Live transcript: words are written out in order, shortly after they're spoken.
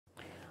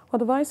Well,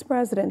 the Vice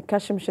President,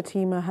 Kashim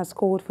Shettima, has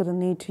called for the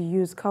need to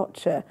use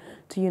culture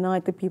to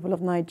unite the people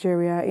of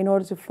Nigeria in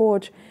order to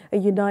forge a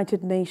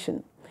united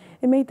nation.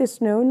 He made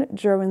this known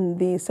during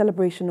the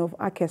celebration of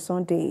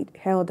Akeson Day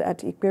held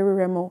at Ikperu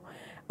Remo,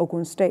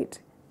 Ogun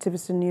State.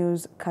 TVC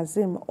News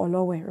Kazim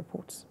Olowe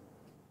reports.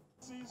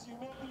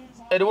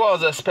 It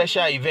was a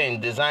special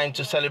event designed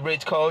to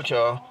celebrate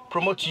culture,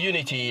 promote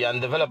unity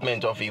and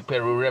development of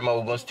Ikperu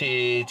Remo, Ogun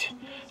State.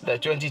 The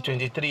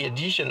 2023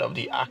 edition of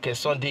the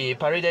Akeson Day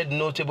paraded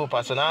notable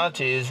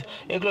personalities,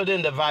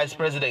 including the Vice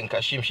President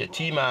Kashim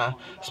Shettima,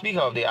 Speaker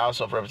of the House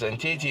of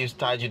Representatives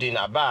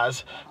Tajuddin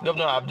Abbas,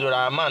 Governor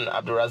Abdurrahman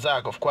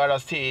Abdurrazak of Kwara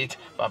State,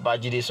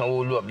 Babajide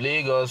Sanwo-Olu of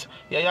Lagos,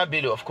 Yaya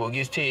Bello of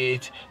Kogi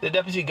State, the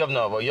Deputy Governor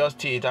of Oyo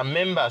State, and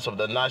members of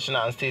the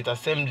National and State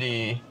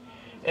Assembly.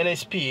 In a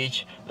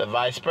speech, the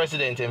Vice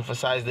President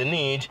emphasized the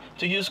need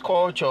to use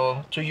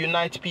culture to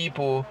unite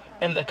people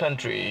in the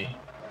country.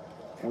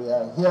 We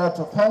are here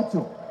to thank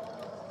you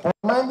for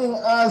reminding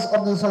us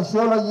of the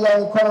sociology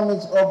and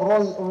economics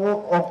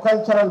of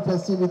cultural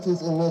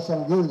festivities in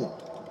nation building.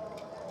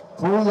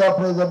 Through your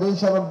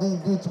preservation of these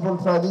beautiful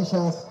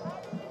traditions,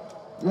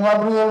 you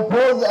have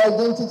reinforced the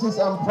identities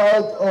and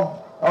pride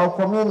of our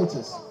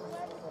communities,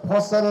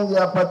 fostering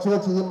their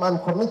patriotism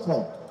and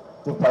commitment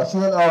to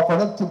pursuing our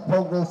collective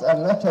progress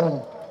and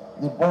nurturing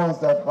the bonds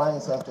that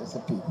binds us as a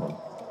people.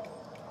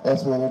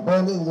 As we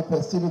revel in the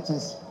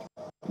festivities,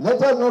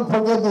 let us not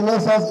forget the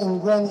lessons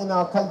ingrained in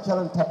our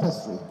cultural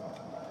tapestry.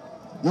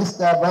 This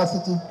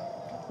diversity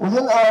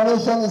within our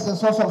nation is a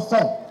source of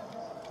strength,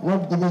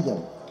 not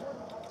division.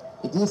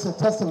 It is a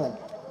testament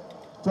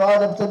to our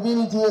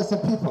adaptability as a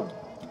people.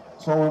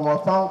 So we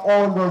must thank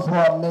all those who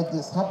have made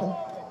this happen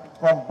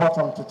from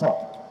bottom to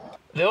top.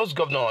 The host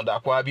governor,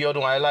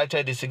 Abiodun,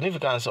 highlighted the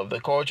significance of the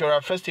cultural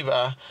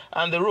festival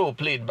and the role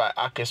played by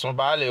Akeson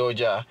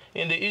Oja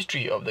in the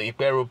history of the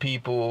Ikperu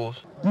people.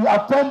 The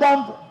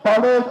attendant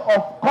parade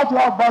of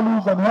cultural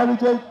values and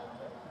heritage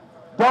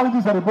during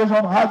this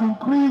celebration has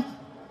increased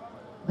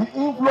the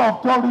inflow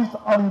of tourists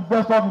and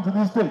investors into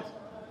this state.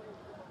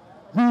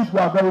 This we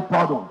are very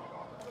proud of.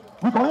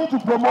 We continue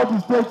to promote the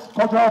state's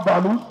cultural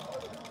values,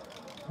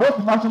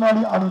 both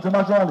nationally and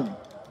internationally,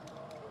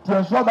 to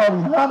ensure that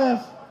we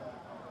harness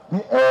the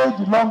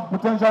age-long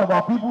potential of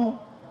our people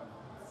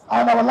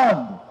and our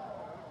land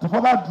to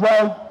further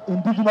drive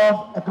indigenous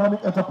economic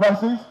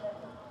enterprises,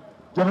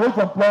 generate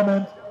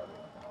employment,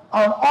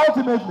 and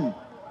ultimately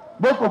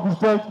make Ogun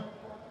State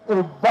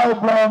a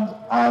vibrant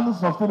and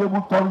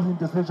sustainable tourism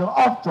destination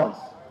of choice.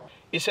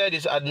 He said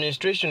his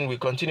administration will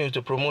continue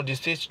to promote the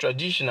state's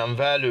tradition and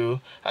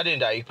value, adding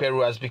that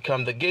Ikperu has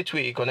become the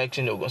gateway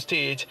connecting Ogun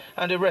State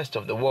and the rest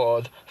of the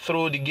world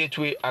through the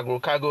Gateway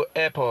Agro-Cargo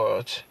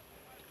Airport.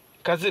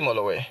 Kazim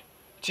Olowe,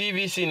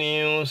 TVC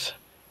News,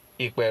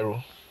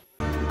 Ikperu.